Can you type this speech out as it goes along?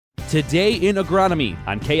Today in Agronomy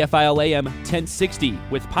on KFIL AM 1060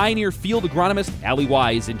 with Pioneer Field Agronomist Allie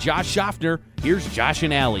Wise and Josh Schaffner. Here's Josh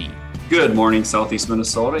and Allie. Good morning, Southeast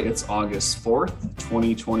Minnesota. It's August 4th,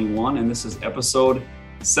 2021, and this is episode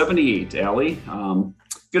 78, Allie.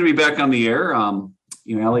 Good to be back on the air.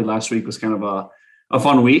 Allie, last week was kind of a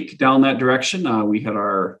fun week down that direction. We had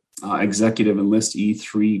our Executive Enlist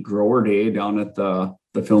E3 Grower Day down at the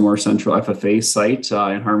Fillmore Central FFA site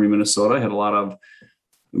in Harmony, Minnesota. Had a lot of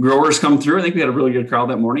growers come through. I think we had a really good crowd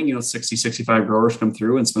that morning. 60, 65 growers come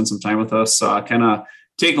through and spend some time with us, kind of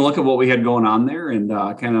taking a look at what we had going on there and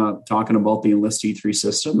kind of talking about the Enlist E3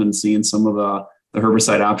 system and seeing some of the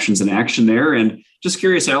herbicide options in action there. And just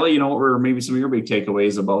curious, Allie, what were maybe some of your big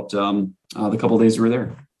takeaways about the couple of days we were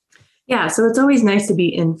there? Yeah, so it's always nice to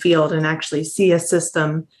be in field and actually see a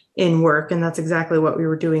system in work. And that's exactly what we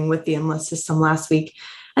were doing with the Enlist system last week.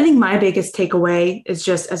 I think my biggest takeaway is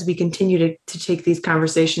just as we continue to take these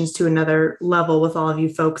conversations to another level with all of you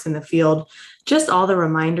folks in the field, just all the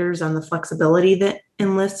reminders on the flexibility that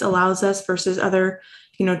Enlist allows us versus other,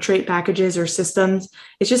 trait packages or systems.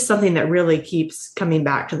 It's just something that really keeps coming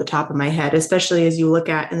back to the top of my head, especially as you look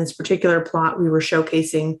at in this particular plot, we were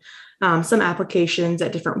showcasing some applications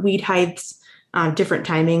at different weed heights, different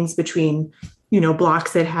timings between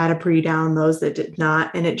blocks that had a pre-down, those that did not.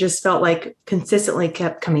 And it just felt like consistently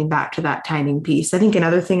kept coming back to that timing piece. I think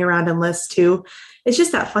another thing around Enlist too, is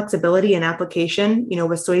just that flexibility in application,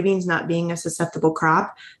 with soybeans not being a susceptible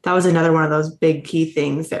crop. That was another one of those big key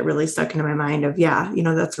things that really stuck into my mind of,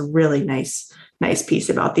 that's a really nice piece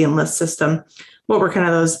about the Enlist system. What were kind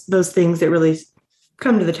of those things that really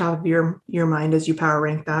come to the top of your mind as you power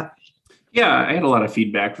rank that? Yeah, I had a lot of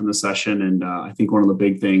feedback from the session. And I think one of the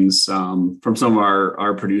big things from some of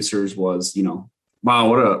our producers was, wow,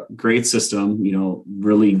 what a great system,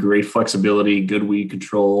 really great flexibility, good weed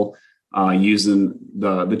control, using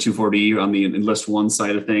the 2,4-D on the Enlist One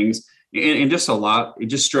side of things. And just a lot,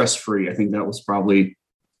 just stress-free. I think that was probably,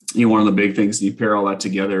 one of the big things. And you pair all that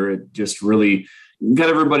together, it just really got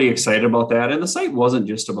everybody excited about that. And the site wasn't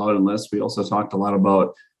just about Enlist. We also talked a lot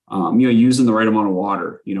about using the right amount of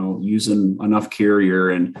water, using enough carrier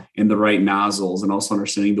and the right nozzles, and also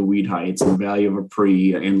understanding the weed heights and the value of a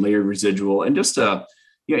pre and layered residual. And just,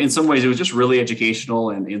 in some ways, it was just really educational.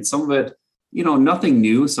 And some of it, nothing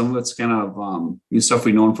new. Some of it's kind of stuff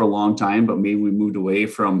we've known for a long time, but maybe we moved away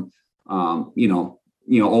from,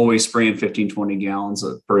 always spraying 15, 20 gallons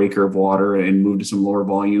per acre of water and moved to some lower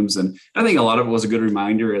volumes. And I think a lot of it was a good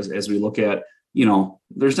reminder as we look at,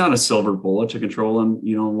 there's not a silver bullet to controlling,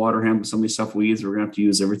 water hemp, some of these tough weeds. We're going to have to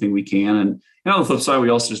use everything we can. And on the flip side, we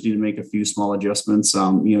also just need to make a few small adjustments,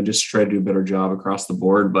 just to try to do a better job across the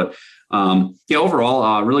board. But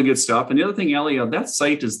overall, really good stuff. And the other thing, Allie, that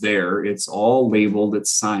site is there. It's all labeled.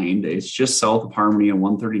 It's signed. It's just south of Harmony on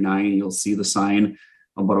 139. You'll see the sign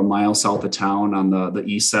about a mile south of town on the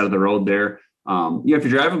east side of the road there. If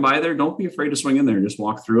you're driving by there, don't be afraid to swing in there. Just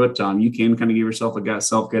walk through it. You can kind of give yourself a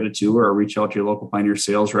self-guided tour or reach out to your local Pioneer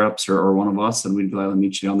sales reps or one of us, and we'd gladly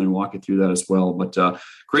meet you down there and walk you through that as well. But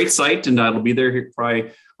great site, and it'll be there here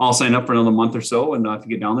probably all signed up for another month or so. And if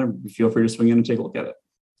you get down there, feel free to swing in and take a look at it.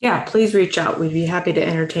 Yeah, please reach out. We'd be happy to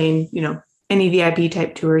entertain, any VIP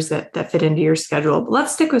type tours that fit into your schedule. But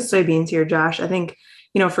let's stick with soybeans here, Josh. I think,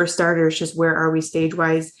 for starters, just where are we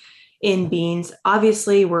stage-wise in beans?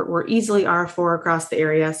 Obviously, we're easily R4 across the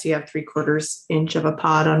area. So you have 3/4 inch of a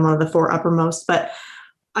pod on one of the 4 uppermost, but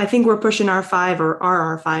I think we're pushing R5 or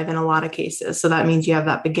RR5 in a lot of cases. So that means you have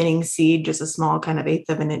that beginning seed, just a small kind of 1/8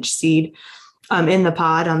 of an inch seed in the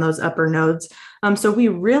pod on those upper nodes. So we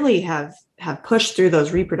really have pushed through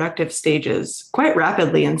those reproductive stages quite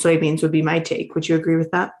rapidly in soybeans would be my take. Would you agree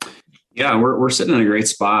with that? Yeah, we're sitting in a great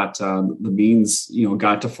spot. The beans,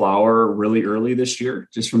 got to flower really early this year,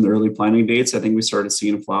 just from the early planting dates. I think we started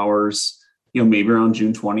seeing flowers, maybe around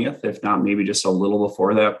June 20th, if not maybe just a little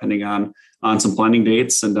before that, depending on some planting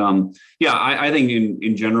dates. And I think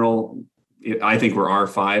in general, I think we're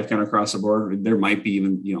R5 kind of across the board. There might be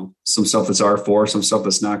even, some stuff that's R4, some stuff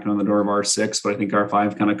that's knocking on the door of R6, but I think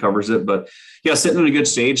R5 kind of covers it. But yeah, sitting in a good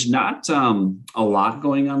stage. Not a lot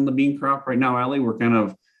going on in the bean crop right now, Allie. We're kind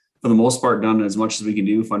of, for the most part, done as much as we can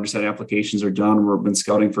do. Fungicide applications are done. We've been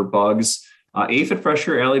scouting for bugs. Aphid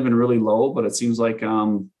pressure, Allie, been really low, but it seems like,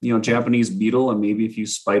 Japanese beetle and maybe a few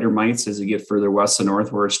spider mites as you get further west and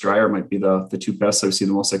north where it's drier might be the two pests that we see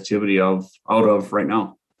the most activity out of right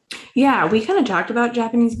now. Yeah, we kind of talked about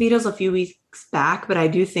Japanese beetles a few weeks back, but I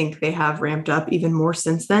do think they have ramped up even more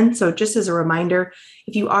since then. So just as a reminder,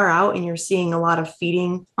 if you are out and you're seeing a lot of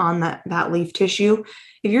feeding on that leaf tissue,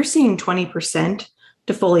 if you're seeing 20%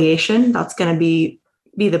 defoliation, that's going to be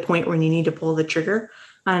the point when you need to pull the trigger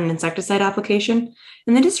on an insecticide application.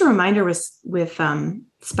 And then just a reminder with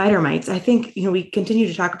spider mites, I think, we continue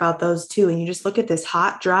to talk about those too. And you just look at this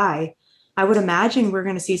hot, dry, I would imagine we're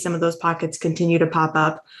going to see some of those pockets continue to pop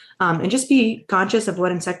up, and just be conscious of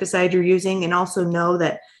what insecticide you're using. And also know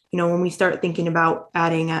that, when we start thinking about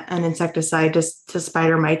adding an insecticide to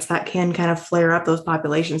spider mites, that can kind of flare up those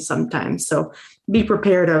populations sometimes. So be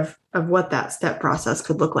prepared of what that step process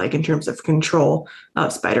could look like in terms of control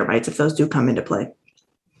of spider mites if those do come into play.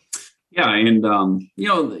 Yeah. And,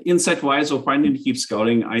 insect wise, we'll probably need to keep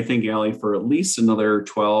scouting, I think, Allie, for at least another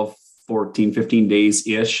 12, 14, 15 days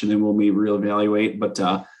ish, and then we'll maybe reevaluate. But,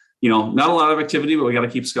 not a lot of activity, but we got to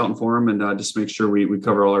keep scouting for them and just make sure we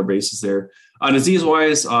cover all our bases there. Disease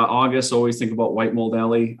wise, August, always think about white mold,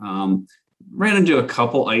 Allie. Ran into a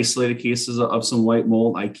couple isolated cases of some white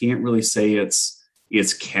mold. I can't really say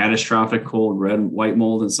it's catastrophic cold red white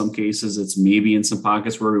mold. In some cases, it's maybe in some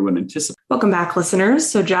pockets where we wouldn't anticipate. Welcome back, listeners.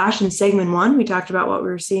 So Josh, in segment 1, we talked about what we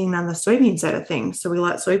were seeing on the soybean side of things. So we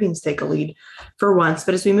let soybeans take a lead for once.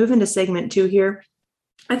 But as we move into segment 2 here,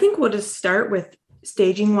 I think we'll just start with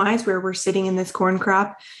staging wise, where we're sitting in this corn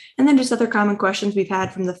crop, and then just other common questions we've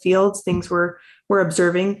had from the fields, things we're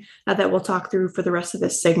observing that we'll talk through for the rest of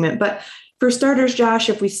this segment. But for starters, Josh,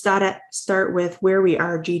 if we start with where we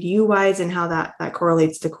are GDU wise and how that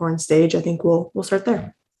correlates to corn stage, I think we'll start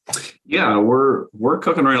there. Yeah, we're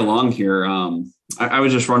cooking right along here. I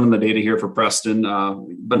was just running the data here for Preston,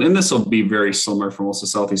 and this will be very similar for most of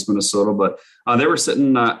Southeast Minnesota, but they were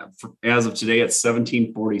sitting as of today at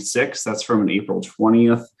 1746. That's from an April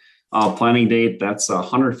 20th planting date. That's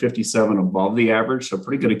 157 above the average. So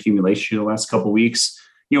pretty good accumulation the last couple of weeks.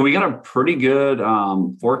 We got a pretty good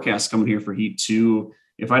forecast coming here for heat 2.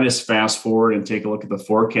 If I just fast forward and take a look at the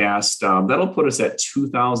forecast, that'll put us at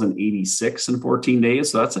 2,086 in 14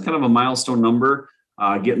 days. So that's a kind of a milestone number,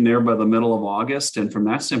 getting there by the middle of August. And from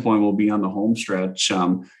that standpoint, we'll be on the home stretch.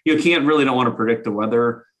 Don't want to predict the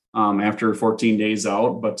weather after 14 days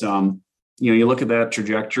out, but you look at that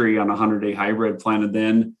trajectory on a 100-day hybrid planted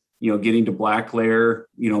then, getting to black layer,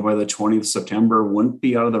 by the 20th of September wouldn't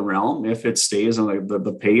be out of the realm if it stays on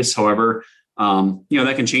the pace. However,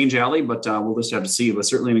 that can change, Allie, but we'll just have to see. But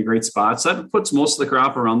certainly in a great spot. So that puts most of the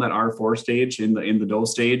crop around that R4 stage in the dough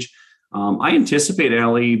stage. I anticipate,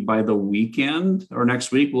 Allie, by the weekend or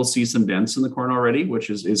next week, we'll see some dents in the corn already,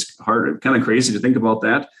 which is hard, kind of crazy to think about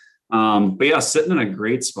that. But yeah, sitting in a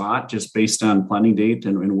great spot just based on planting date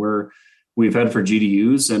and where we've had for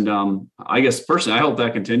GDUs. And I guess personally, I hope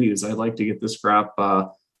that continues. I'd like to get this crop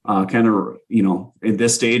kind of, in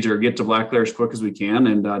this stage or get to black layer as quick as we can,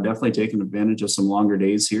 and definitely taking advantage of some longer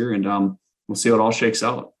days here. And we'll see how it all shakes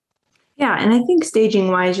out. Yeah. And I think staging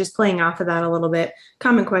wise, just playing off of that a little bit,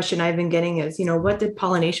 common question I've been getting is, what did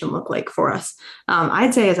pollination look like for us?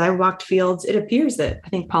 I'd say as I walked fields, it appears that I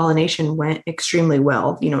think pollination went extremely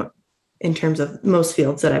well, in terms of most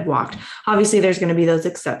fields that I've walked. Obviously, there's going to be those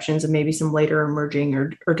exceptions and maybe some later emerging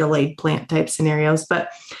or delayed plant type scenarios.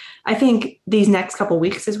 But I think these next couple of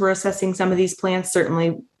weeks, as we're assessing some of these plants,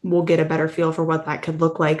 certainly we'll get a better feel for what that could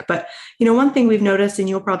look like. But, one thing we've noticed, and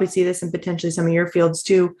you'll probably see this in potentially some of your fields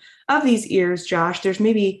too, of these ears, Josh, there's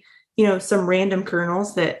maybe, some random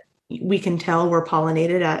kernels that we can tell were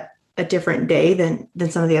pollinated at a different day than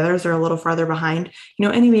some of the others are a little farther behind.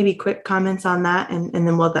 Any maybe quick comments on that and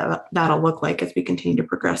then what that'll look like as we continue to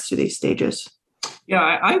progress through these stages?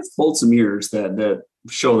 Yeah, I've pulled some ears that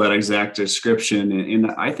show that exact description.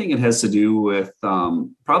 And I think it has to do with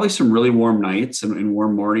probably some really warm nights and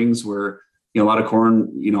warm mornings where, a lot of corn,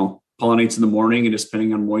 pollinates in the morning, and just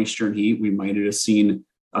depending on moisture and heat, we might have just seen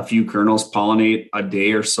a few kernels pollinate a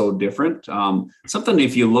day or so different. Something,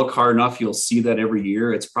 if you look hard enough, you'll see that every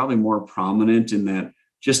year. It's probably more prominent in that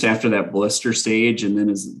just after that blister stage. And then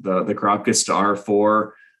as the crop gets to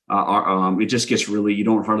R4, it just gets really, you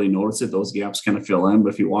don't hardly notice it. Those gaps kind of fill in.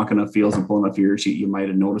 But if you walk enough fields and pull enough ears, you might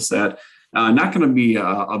have noticed that. Not going to be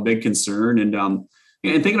a big concern. And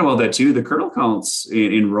thinking about that too, the kernel counts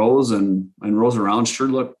in rows and rows around sure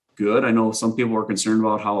look good. I know some people were concerned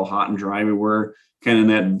about how hot and dry we were, kind of in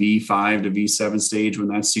that V5 to V7 stage when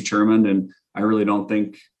that's determined. And I really don't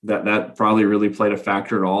think that probably really played a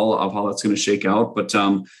factor at all of how that's going to shake out. But,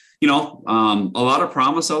 a lot of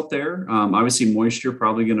promise out there. Obviously, moisture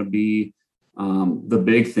probably going to be the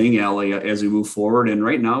big thing, Allie, as we move forward. And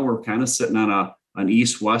right now we're kind of sitting on an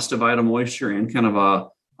east-west divide of moisture and kind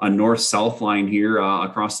of a north-south line here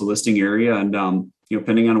across the listing area. And,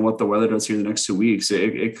 depending on what the weather does here the next 2 weeks,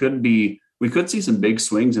 it could be, we could see some big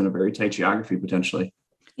swings in a very tight geography potentially.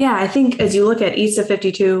 Yeah, I think as you look at east of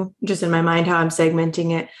 52, just in my mind, how I'm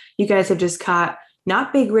segmenting it, you guys have just caught,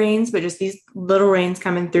 not big rains, but just these little rains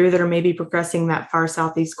coming through that are maybe progressing that far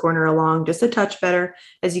southeast corner along just a touch better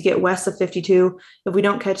as you get west of 52. If we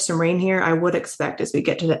don't catch some rain here, I would expect as we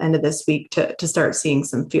get to the end of this week to start seeing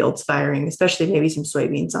some fields firing, especially maybe some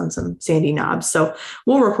soybeans on some sandy knobs. So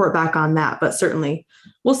we'll report back on that, but certainly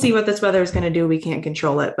we'll see what this weather is going to do. We can't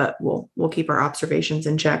control it, but we'll keep our observations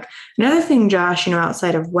in check. Another thing, Josh,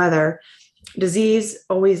 outside of weather, disease,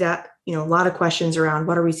 always a lot of questions around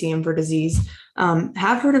what are we seeing for disease.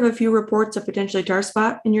 Have heard of a few reports of potentially tar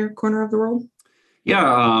spot in your corner of the world?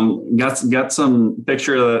 Yeah, got some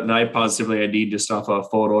picture that I positively ID'd just off a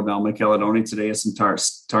photo down by Caledonia today. Some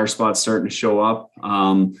tar spots starting to show up.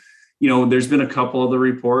 There's been a couple of the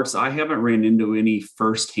reports. I haven't ran into any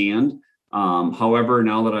firsthand. However,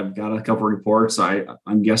 now that I've got a couple of reports,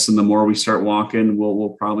 I'm guessing the more we start walking,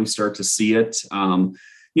 we'll probably start to see it.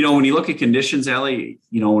 When you look at conditions, Allie,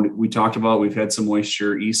 we talked about, we've had some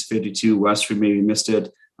moisture east 52, west, we maybe missed it.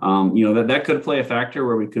 That could play a factor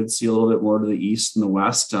where we could see a little bit more to the east and the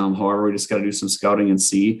west. However, we just got to do some scouting and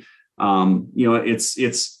see.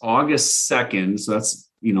 It's August 2nd, so that's,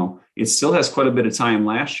 it still has quite a bit of time.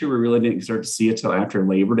 Last year, we really didn't start to see it till after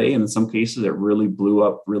Labor Day. And in some cases, it really blew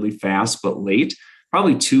up really fast, but late,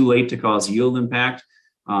 probably too late to cause yield impact.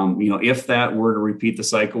 If that were to repeat the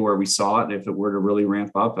cycle where we saw it, if it were to really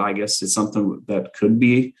ramp up, I guess it's something that could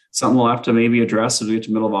be something we'll have to maybe address as we get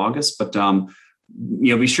to middle of August. But,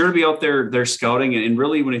 be sure to be out there scouting. And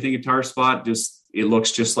really, when you think of tar spot, it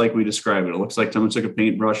looks just like we described it. It looks like someone took a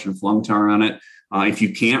paintbrush and flung tar on it. If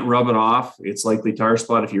you can't rub it off, it's likely tar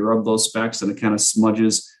spot. If you rub those specks and it kind of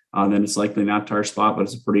smudges, then it's likely not tar spot, but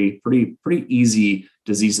it's a pretty easy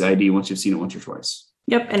disease ID once you've seen it once or twice.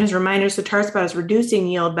 Yep. And as a reminder, so tar spot is reducing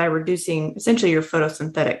yield by reducing essentially your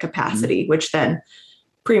photosynthetic capacity, which then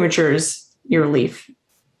prematures your leaf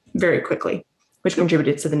very quickly, which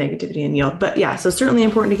contributed to the negativity in yield. But yeah, so certainly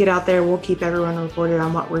important to get out there. We'll keep everyone reported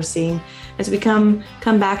on what we're seeing. As we come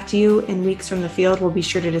back to you in weeks from the field, we'll be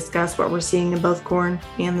sure to discuss what we're seeing in both corn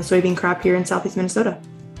and the soybean crop here in Southeast Minnesota.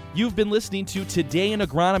 You've been listening to Today in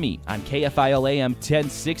Agronomy on KFIL AM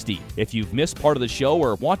 1060. If you've missed part of the show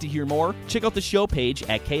or want to hear more, check out the show page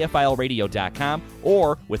at KFILradio.com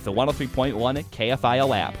or with the 103.1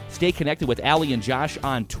 KFIL app. Stay connected with Allie and Josh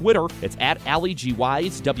on Twitter. It's at Allie G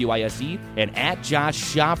Wise, W-I-S-E, and at Josh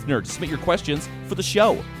Schaffner to submit your questions for the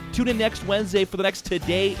show. Tune in next Wednesday for the next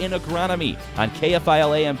Today in Agronomy on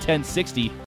KFIL AM 1060.